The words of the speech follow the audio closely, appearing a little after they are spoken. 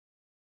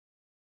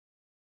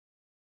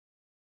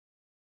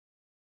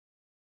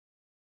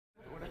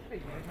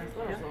veldig neste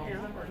år, altså.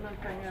 Men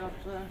poenget at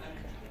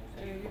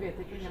vi vet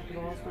ikke helt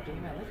hva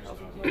Stortinget mener.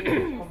 Altså, når vi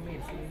kommer med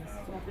innstillingen,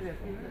 sånn at vi vet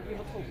vi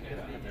må tolke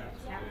det.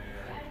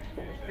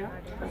 Ja,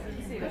 det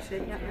sier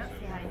det.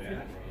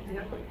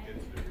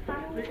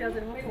 Ja,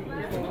 det må tolke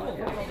det.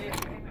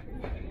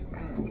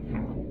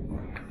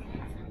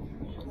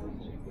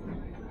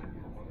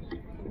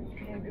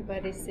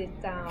 Everybody sit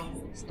down.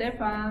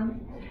 Stefan.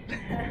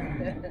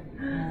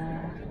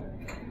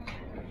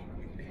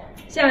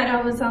 Kjære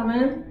alle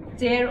sammen,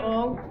 dear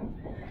all.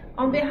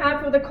 On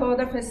behalf of the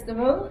CODA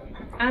Festival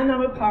and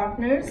our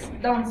partners,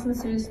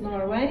 Dansens Hus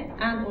Norway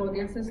and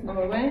Audiences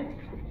Norway,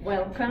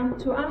 welcome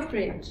to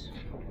Outreach.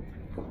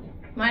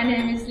 My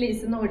name is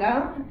Lise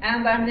Nordal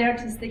and I'm the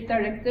Artistic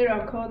Director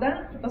of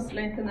CODA,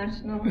 Oslo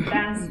International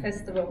Dance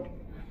Festival.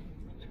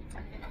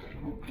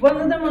 One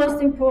of the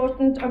most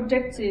important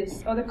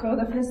objectives of the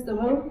CODA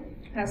Festival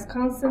has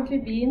constantly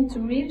been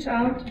to reach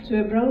out to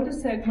a broader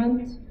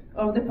segment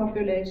of the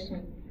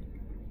population.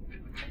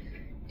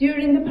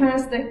 During the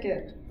past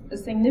decade, a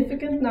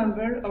significant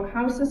number of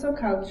houses of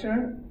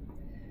culture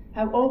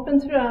have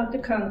opened throughout the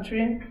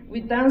country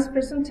with dance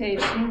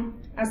presentation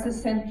as a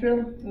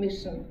central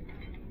mission.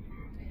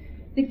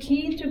 The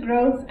key to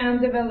growth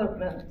and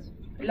development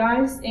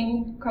lies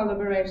in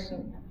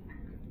collaboration.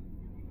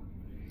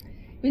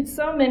 With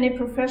so many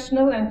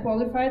professional and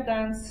qualified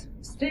dance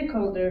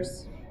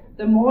stakeholders,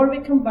 the more we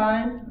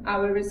combine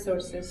our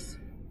resources,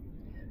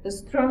 the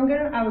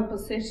stronger our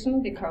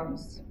position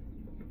becomes.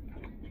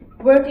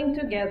 Working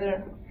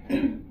together,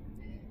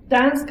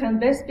 dance can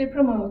best be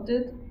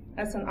promoted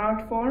as an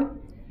art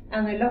form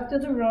and a lot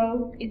of the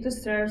role it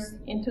deserves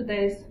in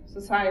today's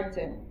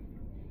society.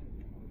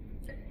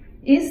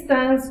 Is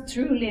dance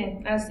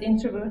truly as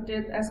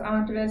introverted as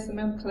Arnt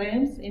Wesemann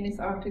claims in his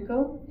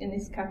article in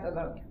his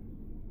catalogue?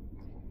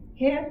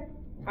 Here,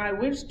 I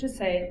wish to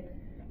say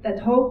that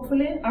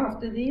hopefully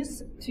after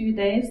these 2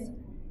 days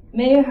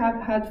may have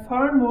had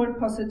far more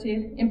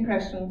positive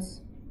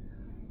impressions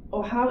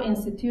of how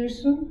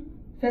institutions,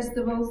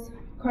 festivals,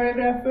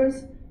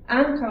 choreographers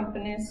and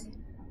companies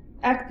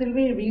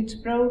actively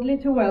reach broadly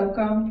to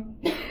welcome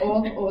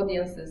all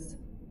audiences.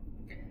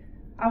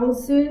 I will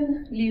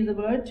soon leave the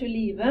word to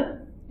Lise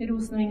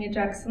Rosenvinge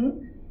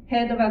Jackson,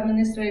 Head of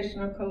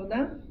Administration of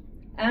CODA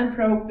and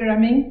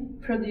Programming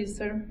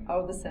Producer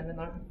of the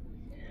seminar.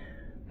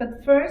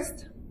 But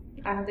first,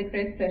 I have the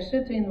great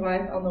pleasure to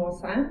invite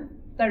Aasheim,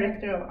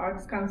 Director of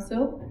Arts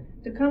Council,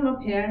 to come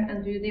up here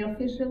and do the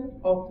official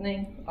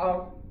opening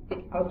of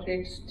the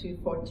Outreach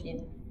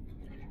 214.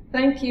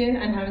 Thank you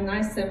and have a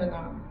nice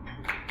seminar.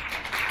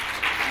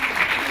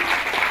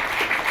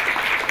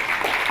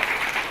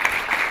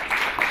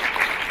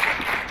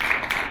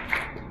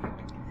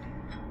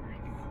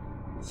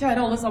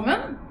 Kjære alle sammen,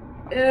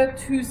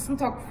 tusen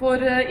takk for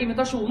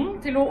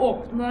invitasjonen til å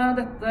åpne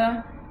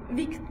dette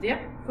viktige,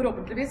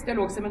 forhåpentligvis,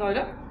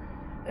 dialogseminaret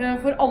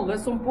for alle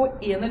som på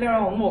en eller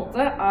annen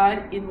måte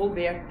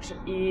involvert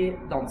i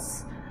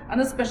dans. And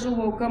a special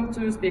welcome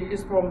to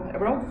speakers from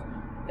abroad.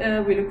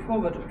 We look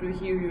forward to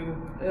hear you,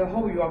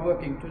 how you are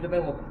working to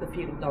develop the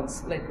field of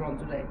dance later on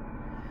today.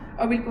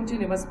 I will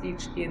continue my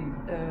speech in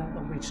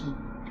Norwegian.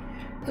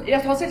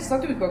 Jeg tar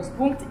selvsagt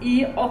utgangspunkt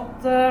i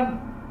at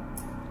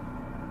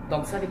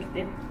dans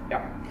viktig. Ja.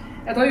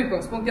 Jeg tar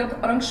utgangspunkt i at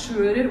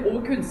arrangører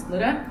og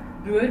kunstnere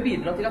bør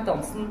bidra til at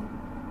dansen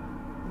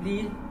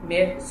blir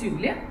mer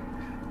synlig,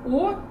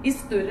 og i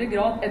større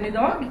grad enn i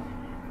dag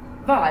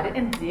være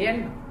en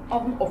del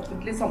av den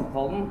offentlige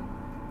samtalen.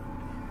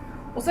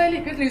 Og så har jeg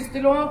likevel lyst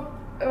til å,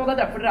 og det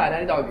er derfor dere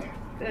her i dag,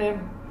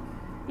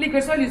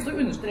 likevel så har jeg lyst til å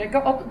understreke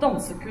at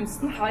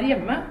dansekunsten her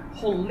hjemme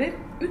holder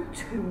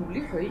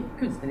utrolig høy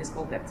kunstnerisk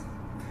kvalitet.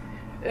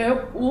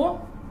 Og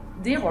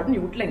det har den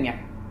gjort lenge.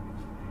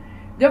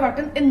 Det har vært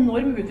en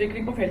enorm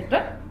utvikling på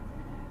feltet.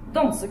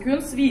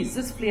 Dansekunst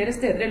vises flere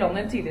steder i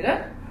landet enn tidligere,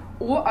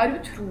 og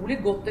utrolig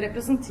godt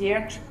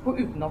representert på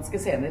utenlandske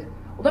scener.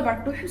 Og det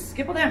verdt å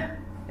huske på det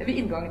ved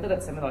inngangen til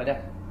dette seminaret.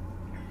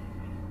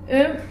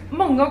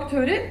 Mange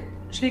aktører,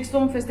 slik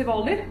som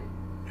festivaler,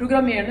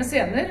 programmerende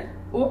scener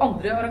og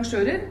andre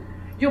arrangører,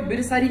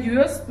 jobber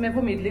seriøst med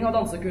formidling av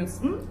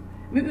dansekunsten,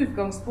 med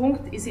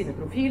utgangspunkt i sine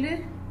profiler,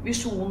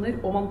 visjoner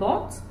og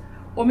mandat,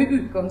 og med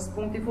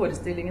utgangspunkt i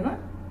forestillingene,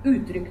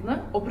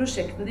 uttrykkene og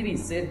prosjektene de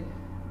viser,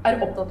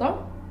 opptatt av,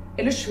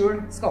 eller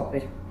selv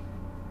skaper.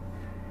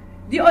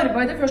 De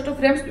arbeider først og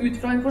fremst ut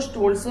fra en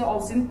forståelse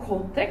av sin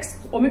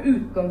kontekst, og med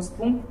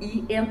utgangspunkt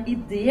i en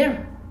idé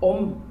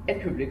om et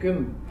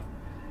publikum.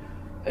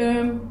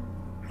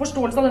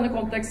 Forståelse av denne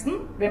konteksten,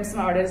 hvem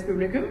som deres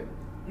publikum,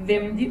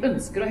 hvem de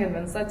ønsker å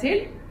henvende seg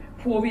til,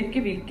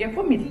 påvirker hvilke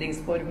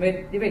formidlingsformer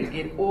de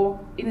velger å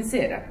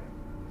initiere.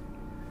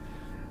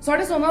 Så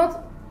det sånn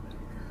at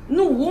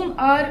noen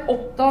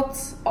opptatt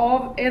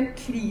av en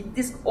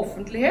kritisk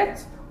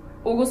offentlighet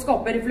og å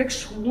skape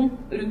refleksjon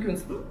rundt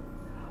kunsten.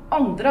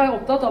 Andre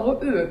opptatt av å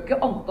øke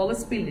antallet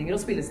spillinger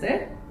og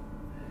spillesteder.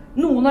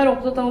 Noen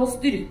opptatt av å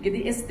styrke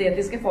de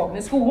estetiske fagene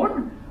i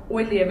skolen og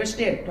elevers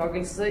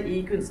deltakelse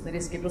i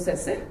kunstneriske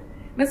prosesser.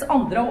 mens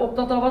andre er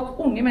opptatt av at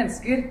unge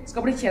mennesker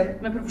skal bli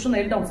kjent med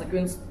profesjonell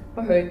dansekunst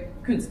på høyt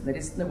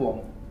kunstnerisk nivå.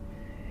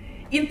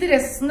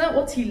 Interessene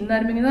og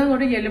tilnærmingene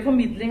når det gjelder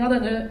formidling av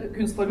denne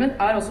kunstformen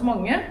er altså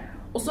mange,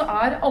 og så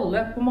er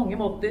alle på mange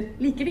måter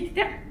like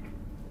viktige.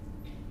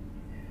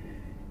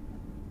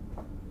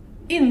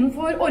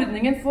 Innenfor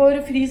ordningen for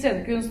fri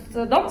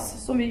scenekunstdans,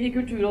 som vi i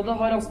Kulturrådet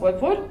har ansvar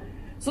for,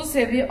 så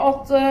ser vi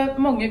at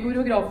mange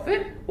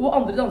koreografer og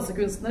andre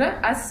dansekunstnere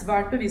er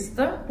svært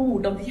bevisste på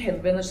hvordan de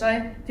henvender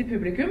seg til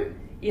publikum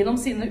gjennom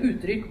sine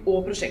uttrykk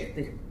og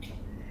prosjekter.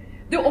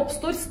 Det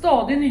oppstår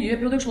stadig nye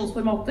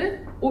produksjonsformater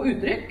og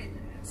uttrykk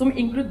som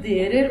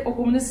inkluderer og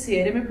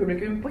kommuniserer med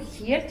publikum på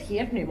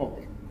helt nye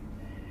måter.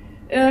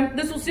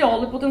 Det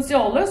sosiale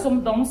potensialet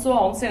som dans og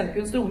annen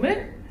scenekunst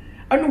rommer,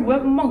 er noe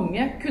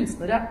mange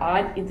kunstnere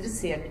er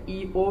interessert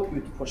i å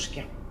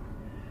utforske.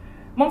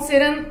 Man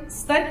ser en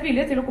sterk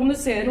vilje til å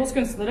kommunisere hos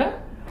kunstnere,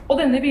 og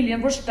denne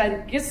viljen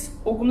forsterkes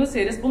og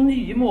kommuniseres på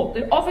nye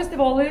måter av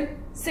festivaler,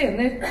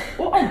 scener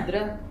og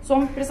andre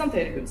som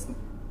presenterer kunsten.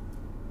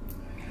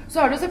 Så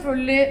er det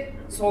selvfølgelig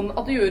sånn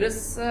at det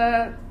gjøres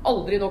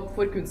aldri nok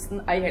for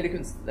kunsten, ei heller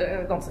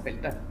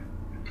dansefeltet.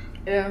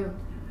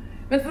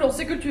 Men for oss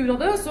i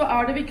Kulturrådet så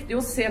er det viktig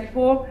å se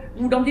på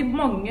hvordan de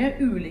mange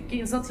ulike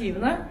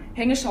initiativene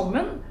henger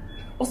sammen,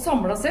 og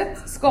samlet sett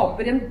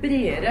skaper en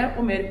bredere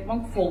og mer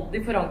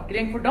mangfoldig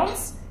forankring for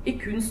dans i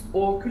kunst-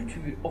 og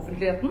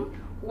kulturoffentligheten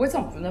og i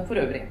samfunnet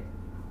for øvrig.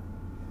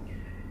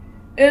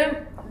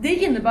 Det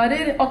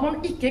innebærer at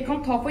man ikke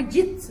kan ta for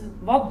gitt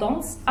hva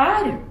dans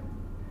er.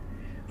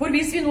 For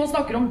hvis vi nå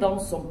snakker om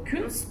dans som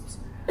kunst,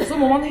 så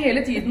må man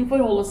hele tiden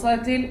forholde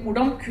seg til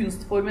hvordan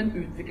kunstformen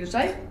utvikler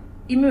seg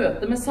i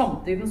møte med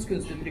samtidens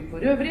kunstuttrykk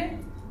for øvrig,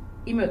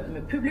 i møte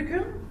med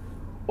publikum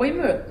og i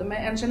møte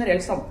med en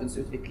generell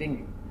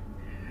samfunnsutvikling.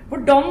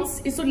 For dans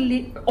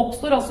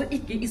oppstår altså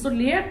ikke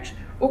isolert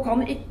og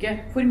kan ikke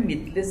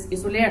formidles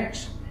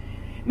isolert.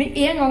 Med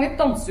en gang et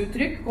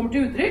danseuttrykk kommer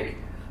til uttrykk,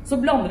 så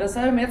blander det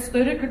seg med et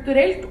større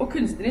kulturelt og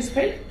kunstnerisk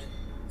felt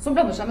som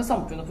blander seg med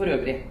samfunnet for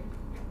øvrig.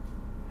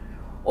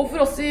 Og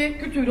for oss i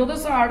Kulturrådet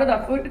så er det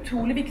derfor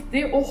utrolig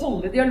viktig å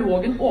holde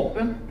dialogen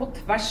åpen på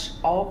tvers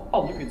av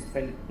alle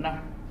kunstfeltene.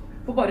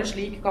 For bare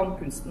slik kan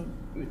kunsten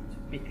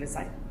utvikle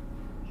seg.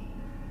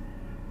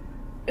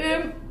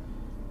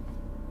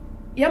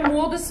 Jeg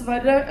må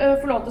dessverre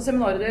forlate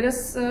seminaret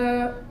deres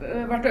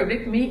hvert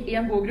øyeblikk med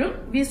en god grunn.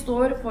 Vi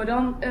står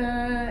foran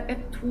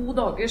et 2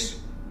 dagers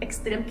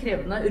ekstremt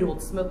krevende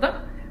rådsmøte,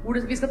 hvor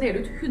vi skal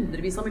dele ut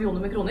hundrevis av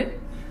millioner med kroner.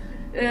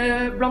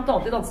 Blant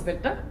annet i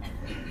dansefeltet.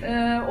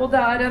 Og det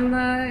er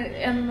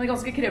en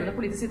ganske krevende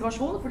politisk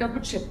situasjon, fordi at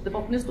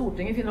budsjettdebatten i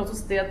Stortinget finner altså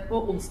sted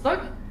på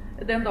onsdag,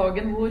 den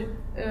dagen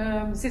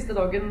siste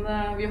dagen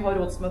vi har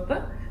rådsmøte.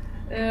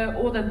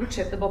 Og den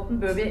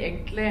budsjettdebatten bør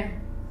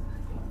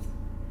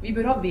vi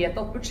bør ha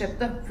vedtatt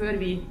budsjettet før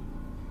vi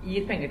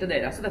gir penger til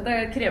dere. Så dette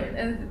er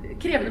en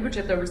krevende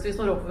budsjettøvelse vi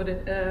står overfor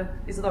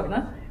disse dagene,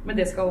 men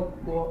det skal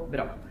gå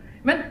bra.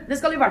 Men det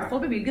skal i hvert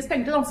fall bevilges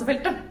penger til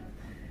dansefeltet.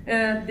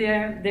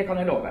 Det kan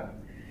jeg love.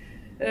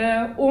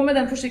 Og med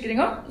den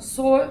forsikringen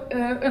så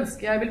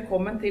ønsker jeg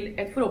velkommen til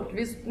et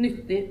forhåpentligvis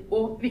nyttig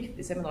og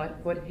viktig seminar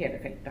for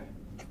hele feltet.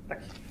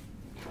 Takk.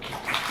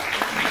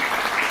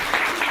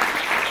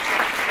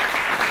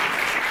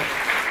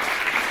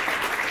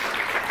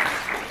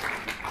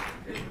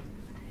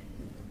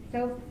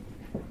 So,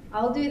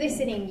 I'll do this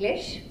in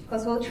English,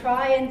 because we'll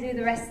try and do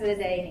the rest of the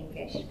day in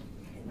English.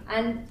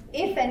 And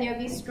if any of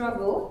you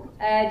struggle,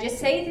 just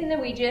say it in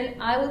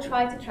Norwegian. I will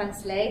try to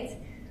translate.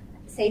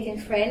 Say it in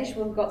French.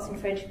 We've got some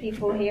French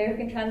people here who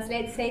can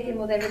translate. Say it in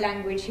whatever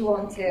language you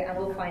want to, and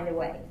we'll find a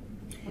way.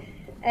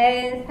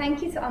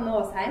 Thank you to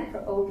Aasheim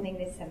for opening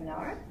this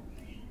seminar.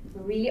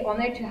 We're really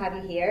honored to have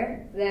you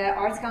here. The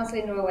Arts Council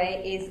in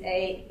Norway is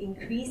an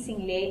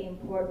increasingly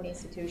important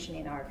institution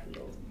in our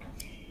field.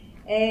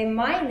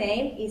 My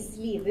name is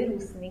Lise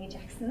Rosenvinge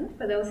Jackson,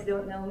 for those who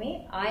don't know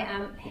me. I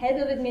am Head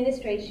of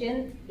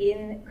Administration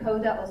in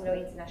CODA Oslo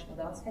International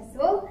Dance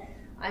Festival.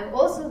 I'm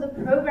also the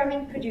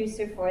programming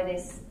producer for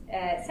this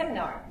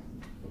seminar.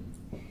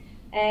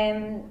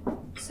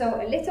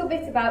 So a little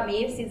bit about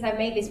me. Since I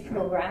made this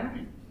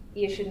program,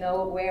 you should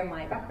know where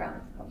my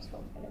background comes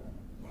from.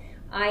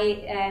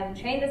 I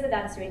trained as a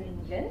dancer in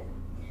England.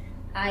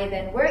 I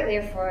then worked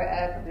there for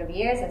a couple of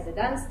years as a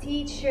dance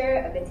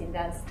teacher, a bit in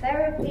dance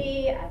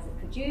therapy, as a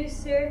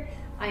producer.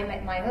 I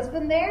met my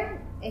husband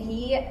there.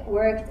 He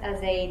worked as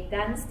a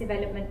dance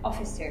development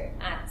officer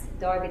at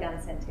Derby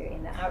Dance Center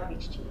in the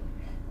outreach team.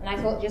 And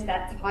I thought just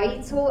that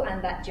title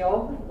and that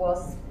job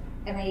was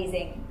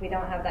amazing. We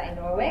don't have that in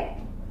Norway.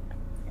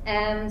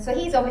 So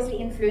he's obviously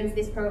influenced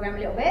this program a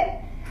little bit.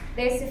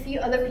 There's a few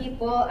other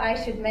people I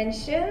should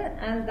mention,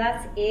 and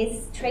that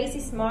is Tracy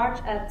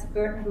Smart at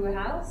Burton Brewer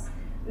House,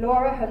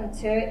 Laura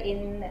Hunter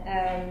in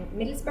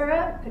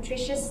Middlesbrough,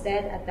 Patricia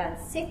Stead at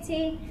Dance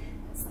City,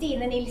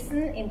 Stine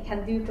Nilsen in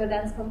Kanduko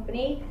Dance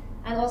Company,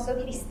 and also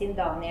Kristin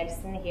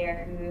Danielsen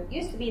here, who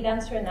used to be a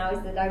dancer and now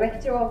is the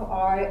director of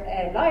our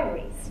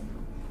libraries.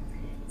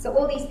 So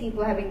all these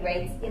people have been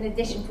great, in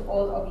addition to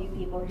all of you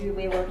people who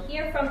we will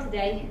hear from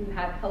today, who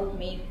have helped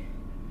me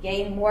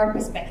gain more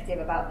perspective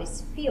about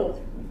this field.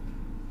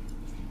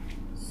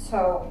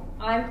 So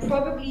I'm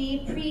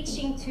probably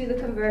preaching to the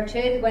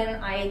converted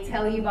when I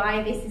tell you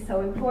why this is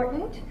so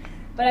important,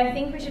 but I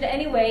think we should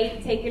anyway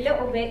take a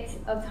little bit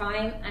of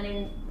time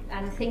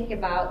and think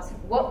about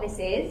what this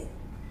is,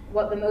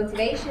 what the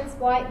motivations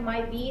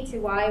might be to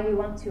why we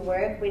want to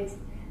work with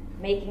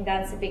making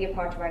dance a bigger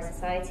part of our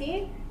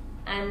society,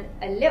 and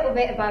a little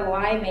bit about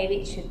why maybe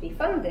it should be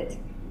funded.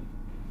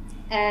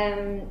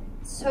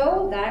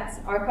 So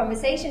that our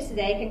conversations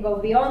today can go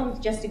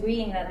beyond just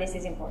agreeing that this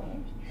is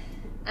important,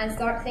 and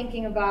start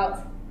thinking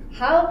about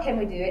how can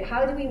we do it,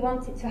 how do we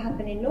want it to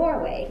happen in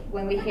Norway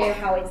when we hear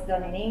how it's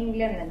done in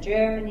England and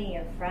Germany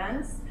and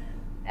France.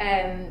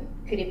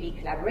 Could it be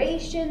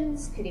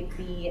collaborations? Could it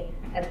be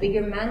a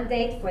bigger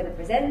mandate for the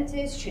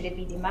presenters? Should it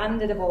be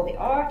demanded of all the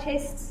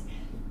artists?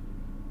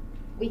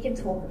 We can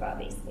talk about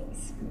these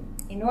things.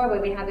 In Norway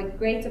we have a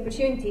great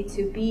opportunity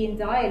to be in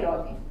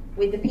dialogue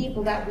with the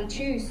people that we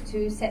choose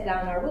to set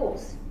down our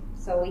rules,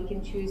 so we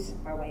can choose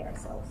our way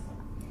ourselves.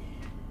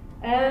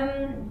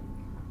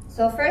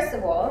 So first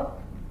of all,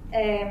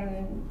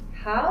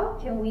 how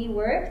can we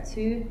work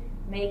to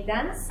make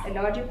dance a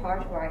larger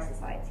part of our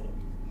society?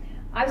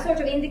 I've sort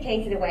of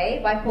indicated a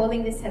way by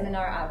calling this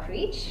seminar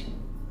outreach.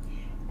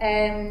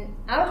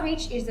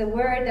 Outreach is a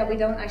word that we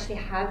don't actually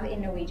have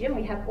in Norwegian.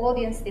 We have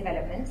audience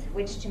development,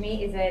 which to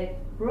me is a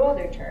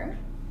broader term.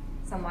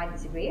 Some might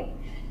disagree.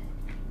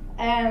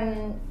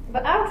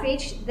 But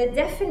outreach, the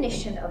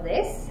definition of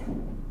this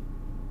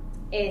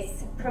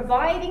is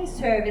providing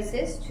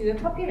services to a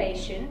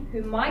population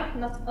who might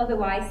not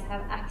otherwise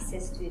have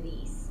access to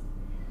these.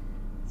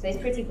 So it's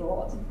pretty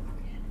broad.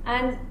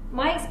 And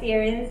my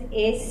experience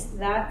is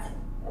that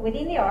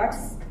within the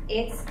arts,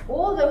 it's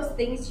all those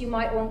things you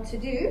might want to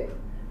do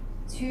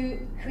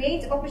to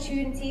create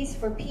opportunities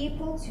for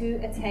people to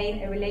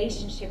attain a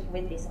relationship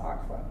with this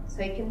art form.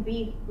 So it can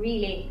be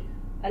really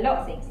a lot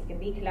of things. It can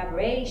be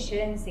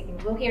collaborations,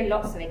 we'll hear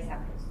lots of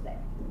examples today.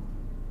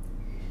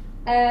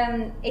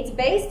 It's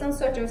based on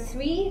sort of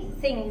three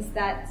things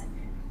that,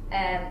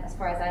 as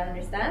far as I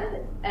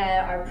understand,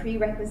 are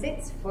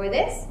prerequisites for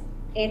this.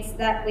 It's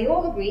that we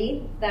all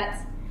agree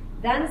that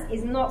dance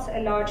is not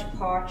a large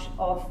part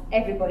of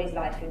everybody's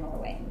life in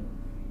Norway.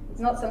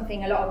 It's not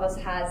something a lot of us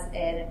has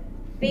a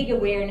big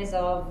awareness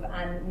of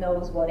and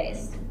knows what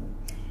is.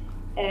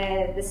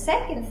 The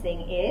second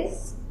thing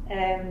is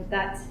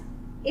that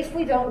if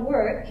we don't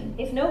work,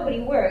 if nobody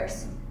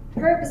works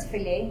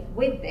purposefully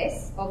with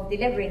this of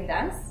delivering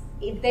dance,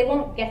 they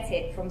won't get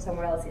it from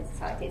somewhere else in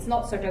society. It's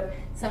not sort of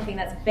something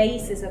that's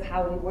basis of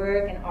how we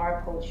work and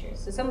our culture.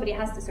 So somebody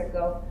has to sort of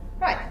go,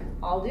 right,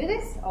 I'll do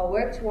this, I'll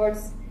work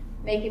towards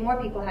making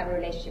more people have a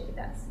relationship with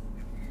dance.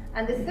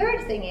 And the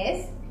third thing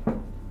is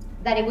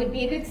that it would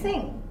be a good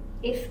thing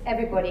if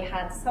everybody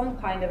had some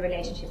kind of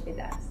relationship with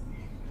dance.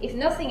 If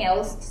nothing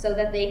else, so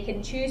that they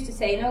can choose to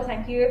say, no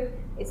thank you,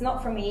 it's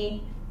not for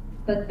me,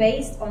 but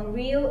based on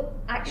real,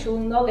 actual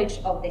knowledge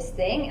of this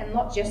thing, and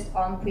not just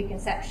on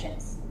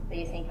preconceptions that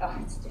you think, oh,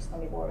 it's just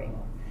going to be boring,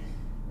 or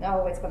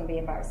no, it's going to be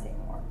embarrassing,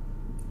 or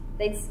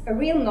it's a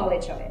real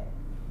knowledge of it.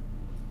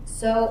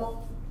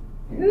 So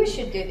who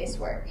should do this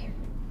work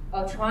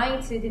of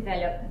trying to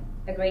develop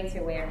a greater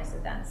awareness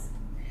of dance?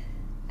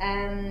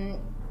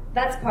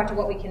 That's part of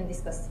what we can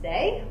discuss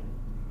today.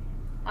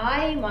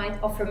 I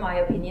might offer my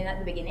opinion at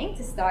the beginning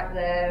to start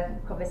the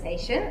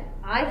conversation.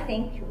 I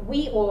think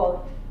we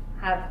all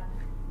have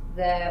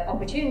the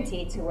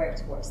opportunity to work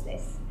towards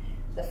this.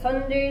 The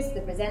funders,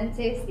 the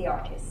presenters, the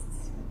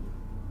artists.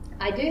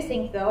 I do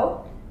think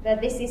though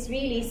that this is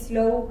really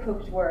slow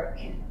cooked work.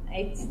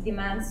 It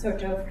demands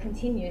sort of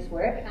continuous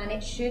work, and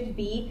it should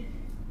be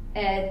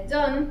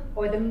done,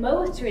 or the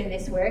motor in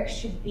this work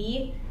should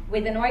be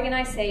with an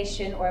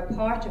organization or a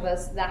part of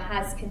us that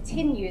has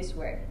continuous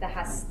work, that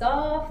has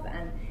staff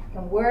and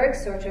can work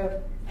sort of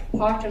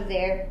part of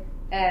their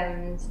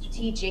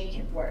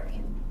strategic work.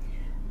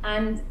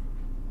 And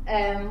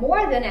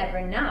more than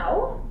ever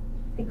now,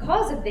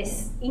 because of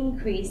this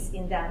increase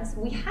in dance,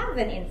 we have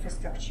an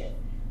infrastructure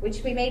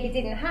which we maybe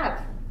didn't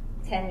have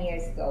 10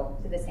 years ago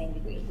to the same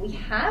degree. We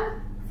have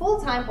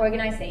full-time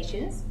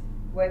organizations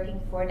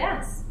working for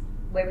dance,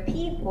 where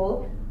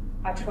people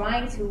are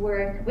trying to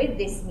work with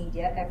this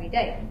media every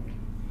day.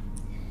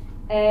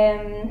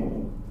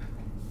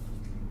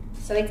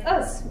 So it's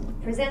us,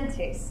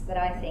 presenters, that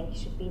I think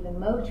should be the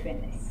motor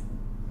in this.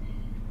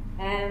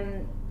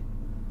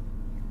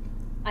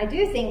 I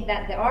do think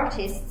that the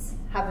artists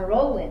have a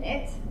role in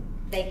it.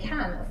 They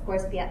can, of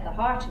course, be at the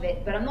heart of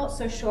it, but I'm not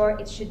so sure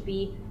it should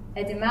be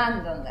a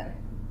demand on them.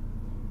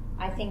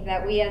 I think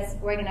that we as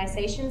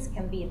organizations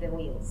can be the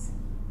wheels.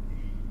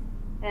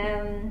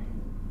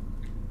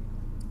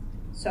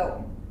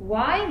 So,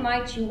 why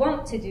might you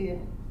want to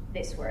do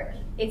this work?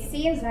 It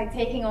seems like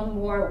taking on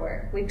more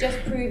work. We've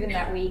just proven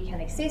that we can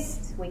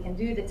exist, we can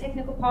do the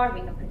technical part, we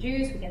can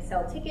produce, we can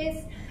sell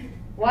tickets.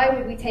 Why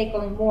would we take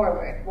on more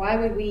work? Why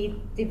would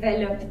we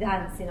develop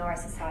dance in our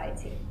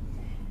society?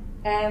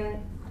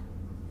 And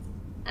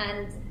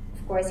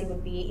of course it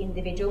would be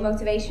individual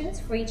motivations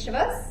for each of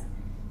us.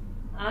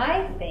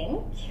 I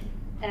think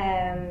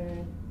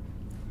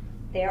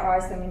there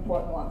are some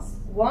important ones.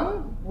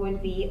 One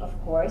would be, of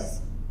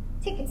course,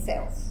 ticket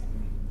sales.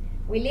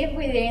 We live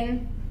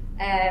within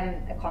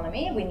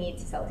economy, we need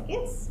to sell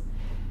tickets,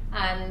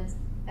 and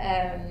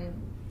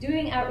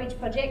doing outreach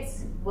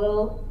projects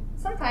will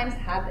sometimes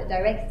have a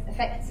direct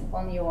effect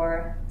on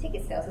your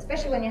ticket sales,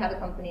 especially when you have a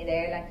company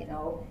there, like, you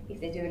know, if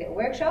they do a little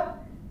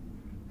workshop,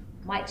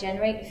 might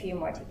generate a few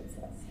more ticket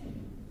sales.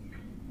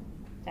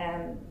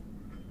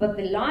 But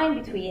the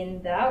line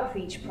between the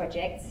outreach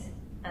projects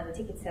and the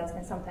ticket sales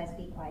can sometimes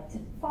be quite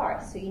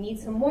far, so you need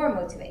some more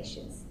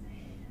motivations.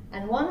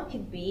 And one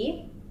could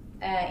be,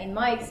 in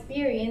my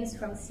experience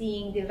from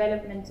seeing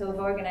development of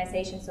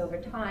organizations over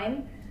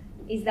time,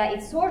 is that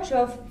it sort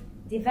of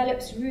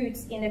develops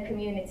roots in a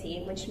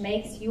community, which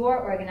makes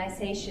your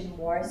organization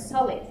more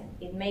solid.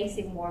 It makes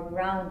it more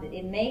grounded.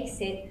 It makes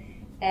it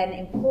an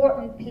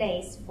important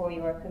place for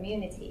your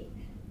community.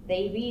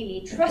 They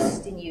really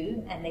trust in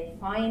you and they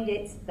find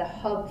it the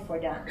hub for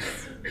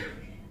dance.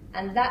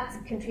 And that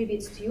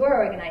contributes to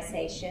your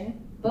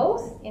organization,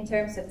 both in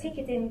terms of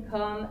ticket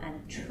income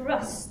and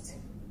trust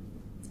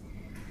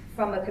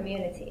from a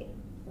community,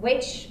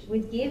 which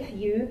would give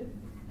you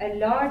a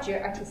larger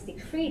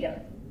artistic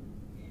freedom.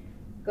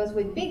 Because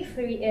with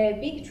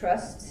big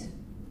trust,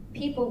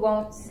 people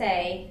won't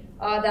say,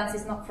 oh, dance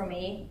is not for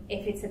me,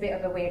 if it's a bit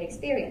of a weird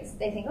experience.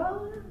 They think,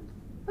 oh,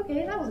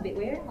 okay, that was a bit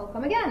weird, I'll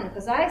come again,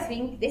 because I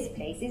think this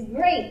place is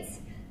great.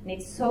 And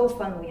it's so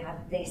fun we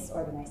have this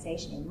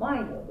organization in my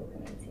local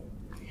community.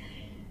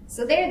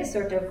 So they're the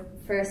sort of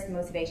first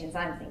motivations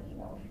I'm thinking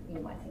of. You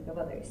might think of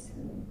others.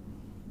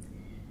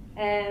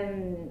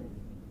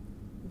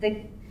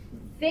 The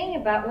thing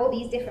about all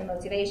these different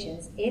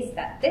motivations is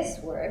that this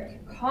work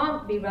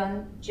can't be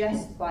run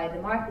just by the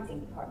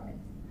marketing department.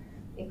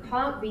 It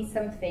can't be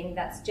something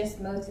that's just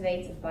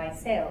motivated by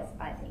sales,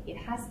 I think. It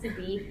has to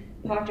be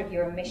part of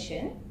your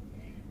mission,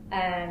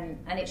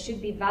 and it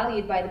should be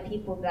valued by the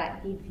people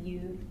that give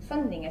you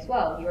funding as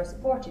well, your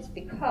supporters,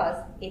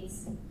 because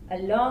it's a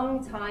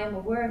long time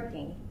of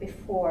working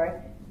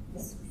before the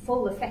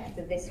full effect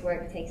of this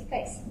work takes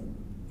place.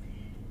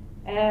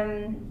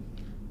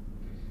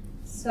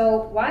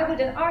 So why would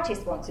an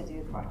artist want to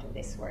do part of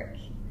this work?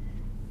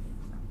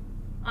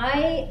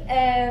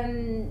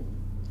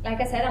 Like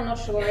I said, I'm not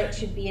sure it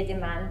should be a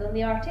demand on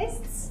the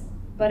artists,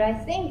 but I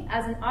think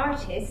as an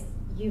artist,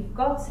 you've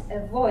got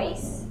a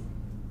voice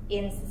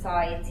in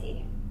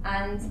society.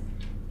 And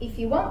if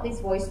you want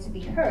this voice to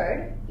be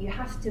heard, you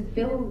have to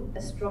build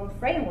a strong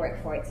framework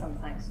for it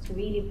sometimes to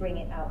really bring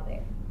it out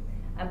there.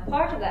 And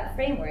part of that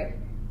framework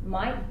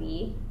might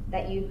be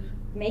that you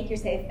make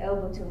yourself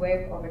able to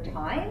work over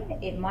time.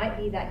 It might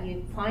be that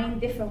you find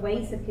different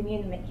ways of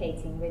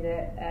communicating with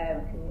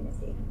a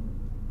community.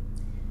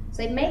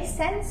 So it makes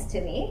sense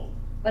to me,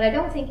 but I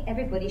don't think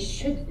everybody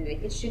should do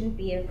it. It shouldn't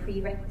be a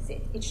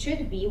prerequisite. It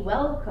should be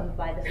welcomed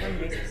by the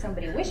funders if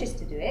somebody wishes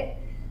to do it,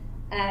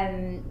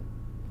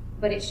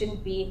 but it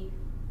shouldn't be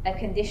a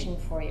condition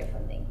for your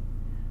funding.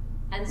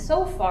 And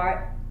so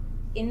far,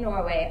 in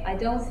Norway, I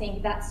don't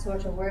think that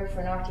sort of work for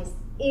an artist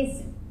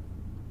is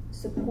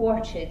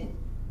supported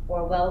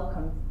or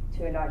welcomed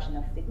to a large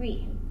enough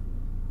degree.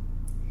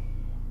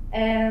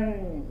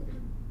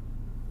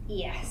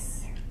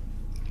 Yes.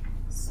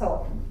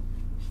 So,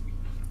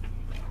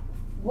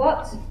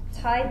 what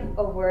type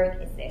of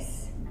work is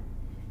this?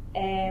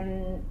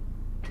 It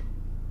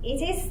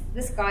is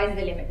the sky's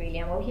the limit, really,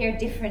 and we'll hear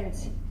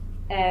different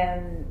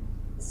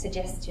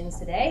suggestions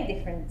today,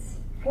 different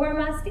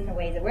formats, different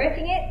ways of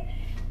working it.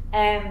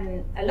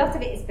 A lot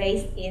of it is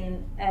based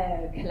in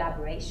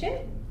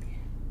collaboration.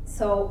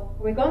 So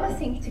we're going to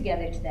think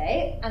together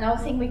today, and I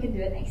think we can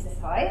do an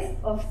exercise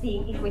of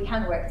seeing if we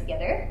can work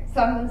together.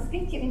 So I'm going to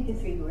split you into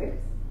 3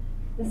 groups.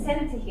 The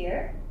center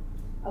here,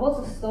 I've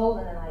also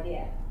stolen an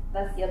idea.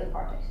 That's the other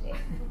part, actually.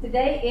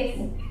 Today is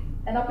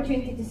an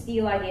opportunity to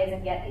steal ideas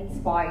and get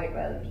inspired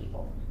by other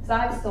people. So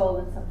I've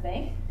stolen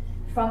something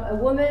from a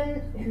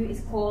woman who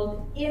is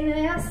called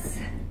Ines.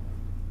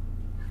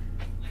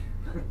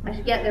 I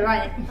should get the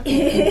right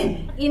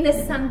Ines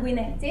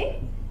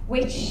Sanguinetti,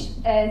 which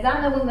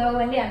Zana will know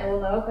and Lena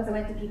will know because I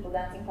went to People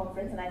Dancing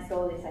Conference and I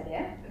stole this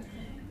idea.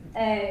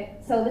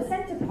 So the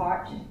center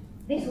part,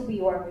 this will be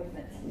your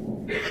movement.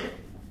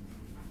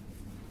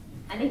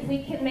 And if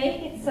we can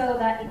make it so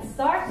that it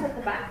starts at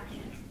the back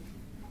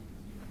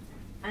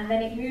and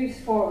then it moves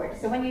forward.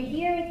 So when you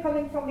hear it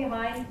coming from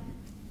behind,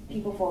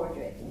 people forward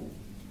to it.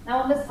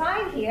 Now on the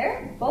side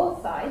here,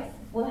 both sides,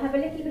 we'll have a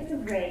little bit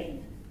of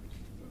rain.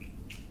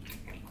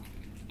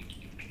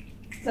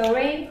 So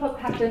rain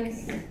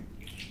happens,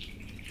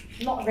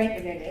 not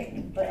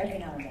regularly, but every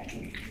now and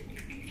then.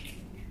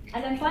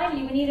 And then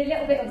finally, we need a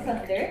little bit of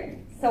thunder.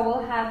 So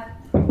we'll have,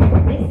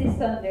 this is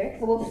thunder.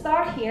 So we'll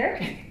start here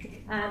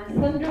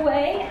and thunder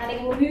away, and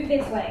it will move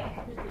this way.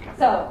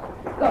 So,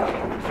 go.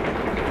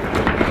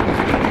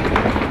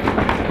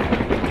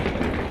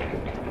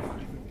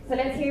 So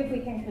let's hear if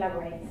we can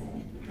collaborate.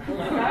 So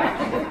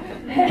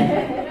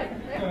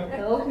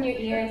open your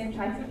ears and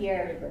try to hear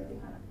everybody.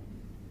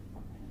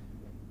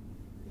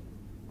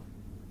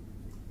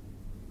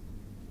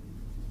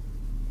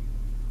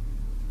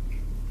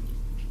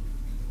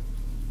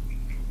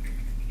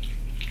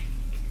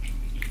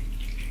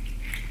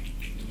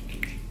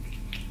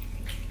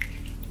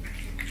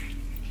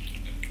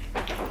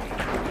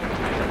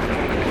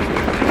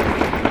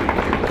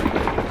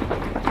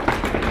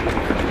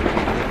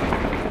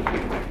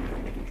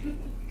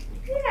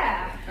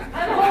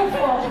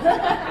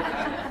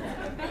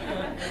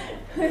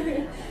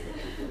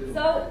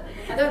 So,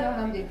 I don't know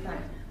how I'm doing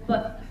time,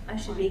 but I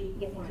should be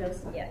getting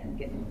close. Yeah,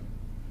 good.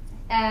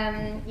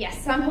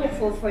 Yes, I'm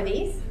hopeful for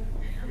these.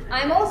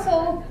 I'm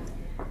also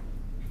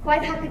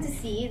quite happy to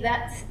see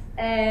that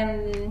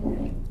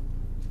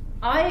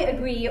I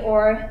agree,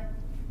 or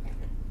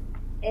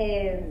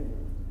Anne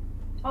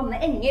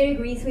Enger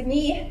agrees with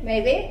me,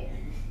 maybe,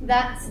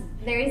 that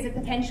there is a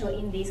potential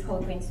in these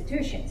cultural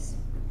institutions.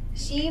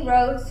 She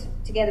wrote,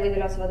 together with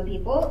lots of other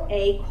people,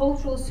 a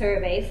cultural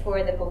survey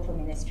for the Cultural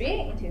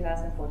Ministry in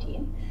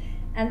 2014.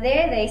 And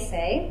there they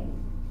say,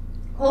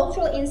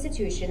 cultural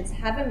institutions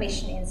have a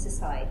mission in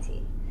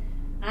society.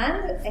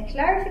 And a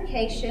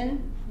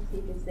clarification, let's see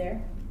if it's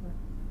there.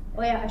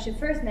 Oh yeah, I should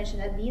first mention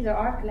that these are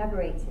our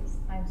collaborators.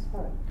 I'm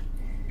sorry.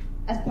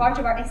 As part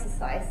of our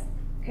exercise,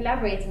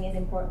 collaborating is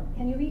important.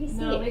 Can you really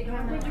see it? We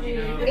cannot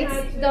read.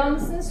 It's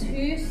Dansens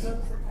Hus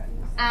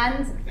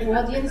and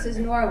Audiences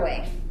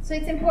Norway. So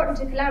it's important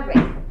to collaborate.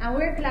 And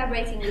we're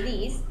collaborating with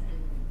these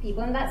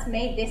people, and that's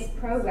made this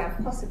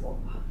program possible.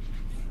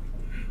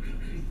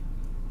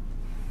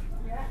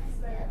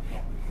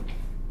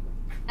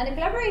 And the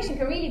collaboration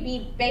can really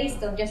be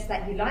based on just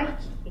that you like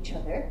each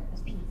other as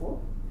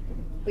people,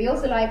 but you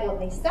also like what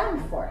they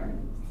stand for.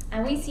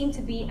 And we seem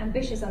to be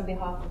ambitious on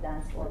behalf of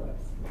dance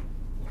always.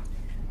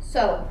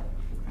 So,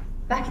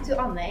 back to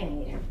Anne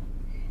Enger.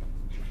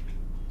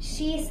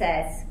 She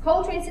says,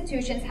 cultural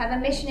institutions have a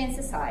mission in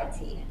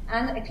society,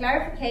 and a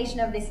clarification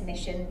of this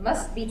mission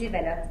must be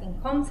developed in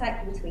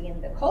contact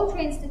between the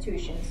cultural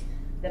institutions,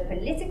 the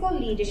political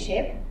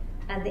leadership,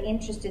 and the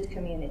interested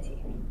community.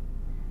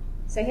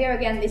 So here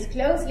again, this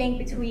close link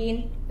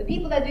between the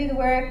people that do the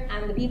work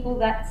and the people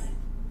that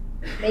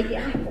make it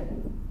happen.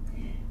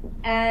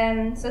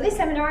 So this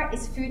seminar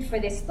is food for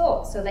this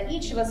thought, so that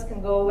each of us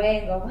can go away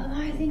and go, well,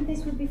 I think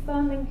this would be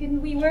fun, and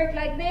couldn't we work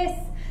like this?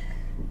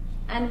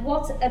 And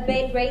what a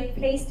great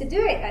place to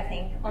do it, I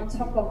think, on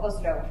top of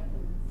Oslo.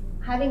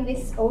 Having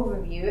this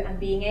overview and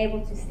being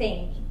able to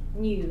think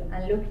new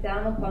and look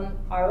down upon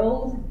our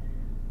old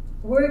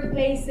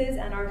workplaces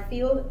and our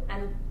field,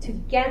 and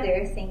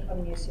together think of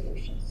new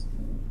solutions.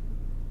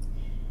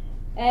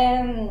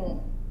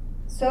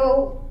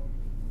 So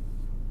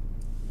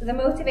the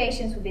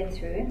motivations we've been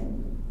through,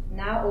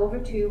 now over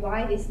to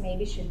why this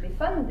maybe should be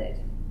funded.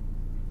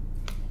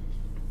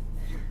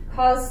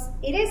 Because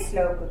it is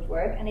slow good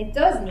work and it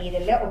does need a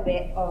little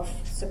bit of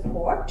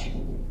support.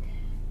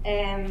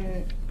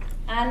 And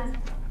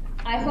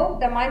I hope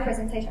that my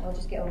presentation, I'll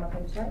just get all my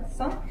papers right,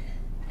 so.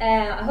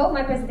 I hope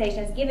my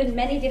presentation has given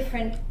many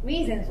different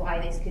reasons why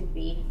this could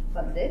be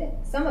funded.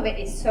 Some of it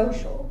is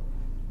social.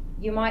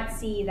 You might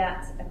see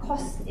that a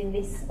cost in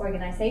these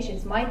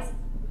organizations might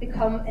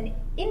become an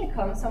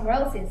income somewhere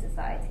else in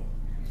society.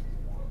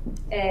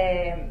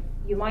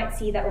 You might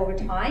see that over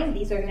time,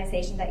 these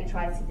organizations that you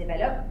try to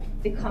develop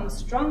become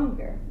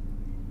stronger,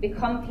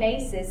 become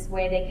places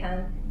where they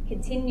can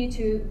continue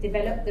to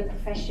develop the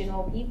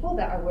professional people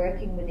that are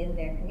working within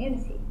their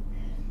community,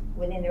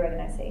 within their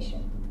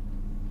organization.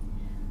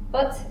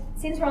 But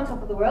since we're on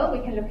top of the world,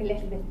 we can look a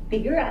little bit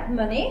bigger at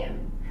money.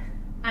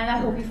 And I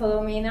hope you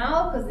follow me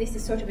now, because this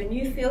is sort of a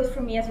new field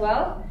for me as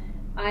well.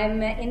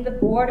 I'm in the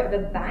board of a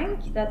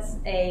bank that's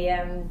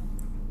a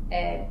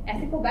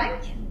ethical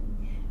bank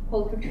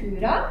called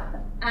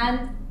Kulturrådet.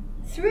 And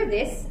through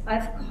this,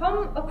 I've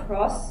come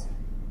across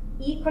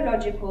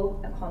ecological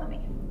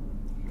economy.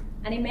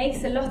 And it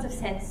makes a lot of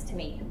sense to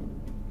me.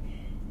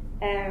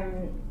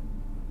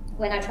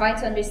 When I try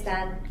to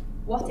understand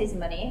what is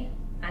money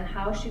and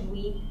how should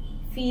we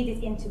feed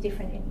it into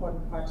different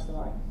important parts of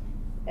our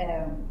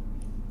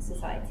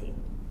society.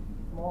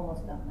 I'm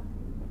almost done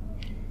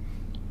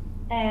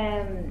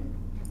now.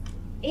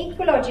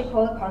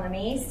 Ecological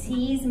economy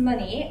sees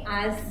money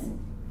as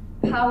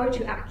power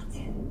to act.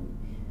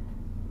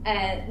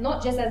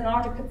 Not just as an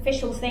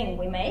artificial thing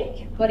we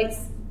make, but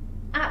it's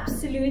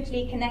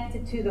absolutely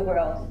connected to the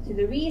world, to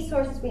the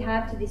resources we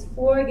have, to this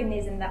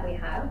organism that we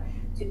have,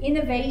 to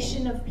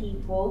innovation of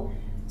people,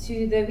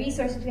 to the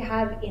resources we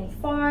have in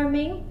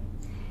farming.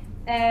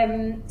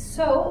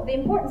 So the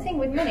important thing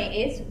with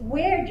money is,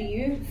 where do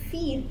you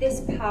feed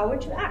this power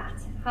to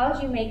act? How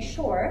do you make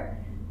sure,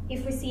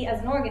 if we see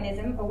as an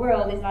organism, a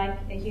world is like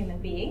a human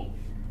being,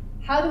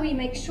 how do we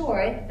make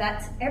sure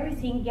that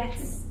everything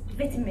gets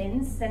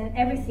vitamins and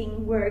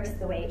everything works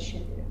the way it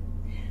should do?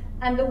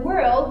 And the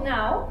world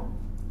now,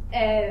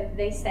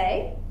 they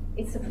say,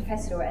 it's a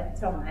professor at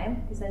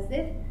Trondheim who says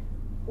this,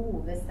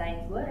 Ove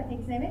Steinsgaard, I think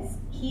his name is.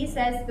 He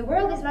says, the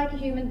world is like a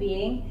human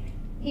being.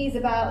 he's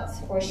about,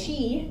 or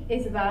she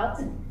is about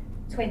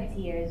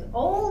 20 years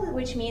old,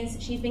 which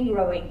means she's been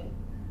growing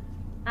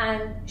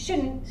and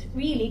shouldn't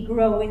really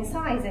grow in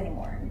size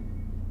anymore.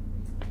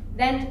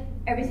 Then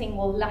everything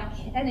will lack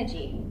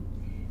energy.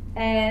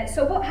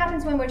 So what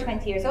happens when we're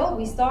 20 years old?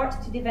 We start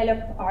to develop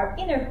our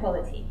inner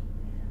quality.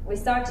 We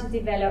start to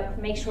develop,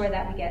 make sure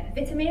that we get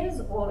vitamins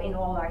in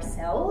all our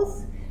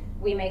cells.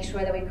 We make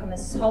sure that we become a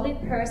solid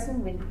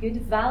person with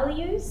good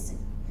values.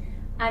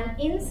 And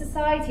in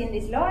society, in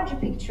this larger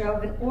picture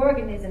of an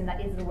organism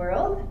that is the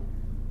world,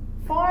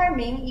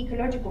 farming,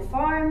 ecological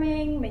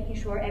farming, making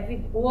sure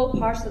all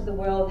parts of the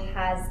world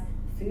has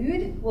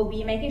food, will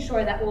be making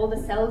sure that all the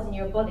cells in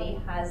your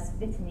body has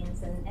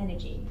vitamins and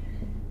energy.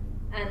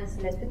 And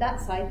so let's put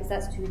that aside because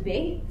that's too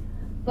big.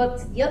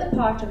 But the other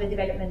part of the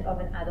development of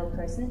an adult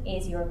person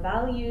is your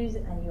values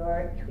and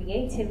your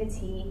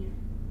creativity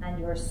and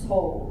your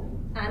soul.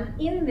 And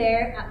in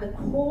there, at the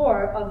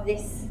core of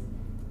this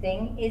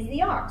thing, is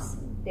the arts.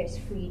 There's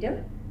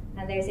freedom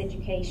and there's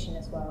education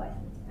as well, I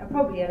think, and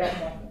probably a lot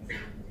more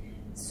things.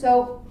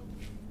 So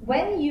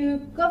when you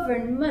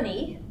govern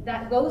money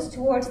that goes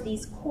towards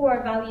these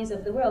core values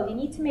of the world, you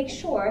need to make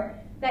sure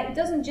that it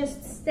doesn't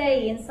just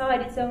stay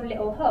inside its own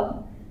little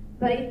hub,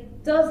 but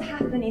it does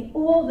happen in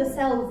all the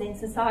cells in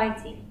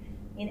society,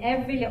 in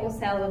every little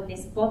cell of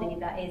this body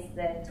that is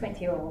the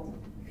 20-year-old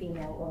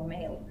female or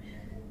male.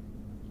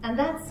 And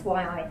that's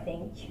why I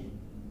think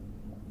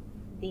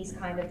these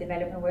kind of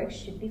development work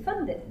should be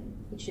funded.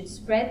 It should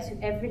spread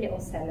to every little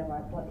cell of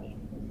our body.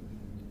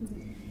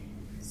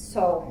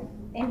 So,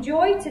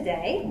 enjoy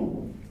today.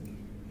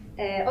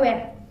 Oh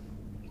yeah,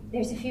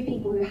 there's a few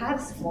people who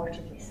have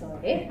supported this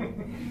already.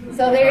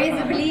 So there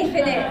is a belief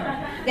in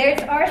it.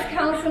 There's Arts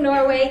Council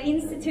Norway,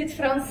 Institut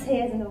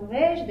Français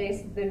Norvège,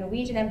 there's the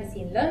Norwegian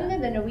Embassy in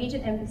London, the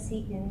Norwegian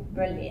Embassy in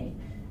Berlin.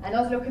 And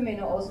Oslo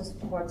Kommune also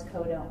supports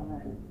CODA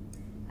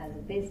as a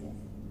business,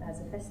 as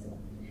a festival.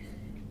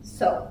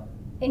 So,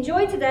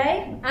 enjoy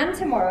today and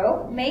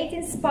tomorrow. May it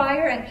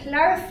inspire and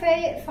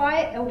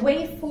clarify a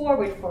way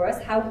forward for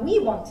us, how we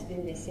want to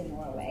do this in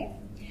Norway.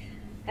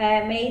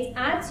 May it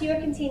add to your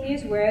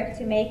continuous work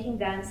to making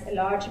dance a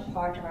larger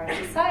part of our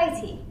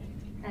society.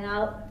 And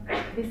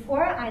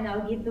before I now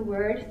give the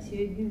word to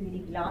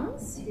Guri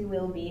Glans, who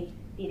will be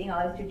leading,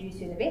 I'll introduce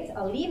you in a bit.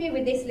 I'll leave you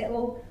with this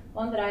little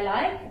one that I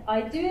like.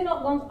 I do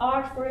not want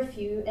art for a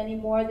few any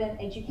more than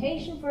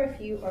education for a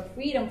few or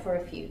freedom for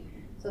a few.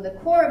 So the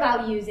core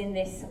values in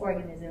this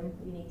organism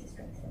we need to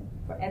strengthen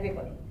for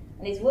everybody.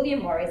 And it's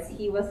William Morris.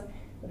 He was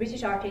a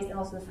British artist and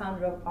also the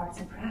founder of Arts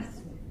and Crafts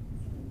Movement.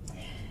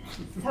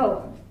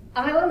 So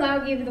I will now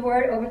give the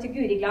word over to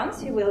Guri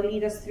Glans, who will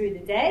lead us through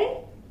the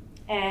day.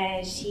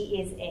 She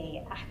is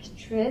an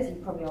actress. You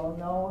probably all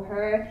know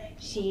her.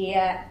 She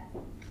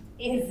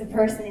is a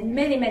person in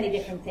many, many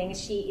different things.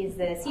 She is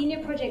the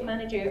senior project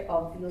manager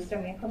of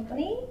Rosenvinge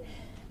Company.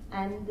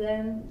 And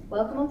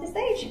welcome onto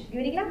stage,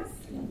 Guri Glans.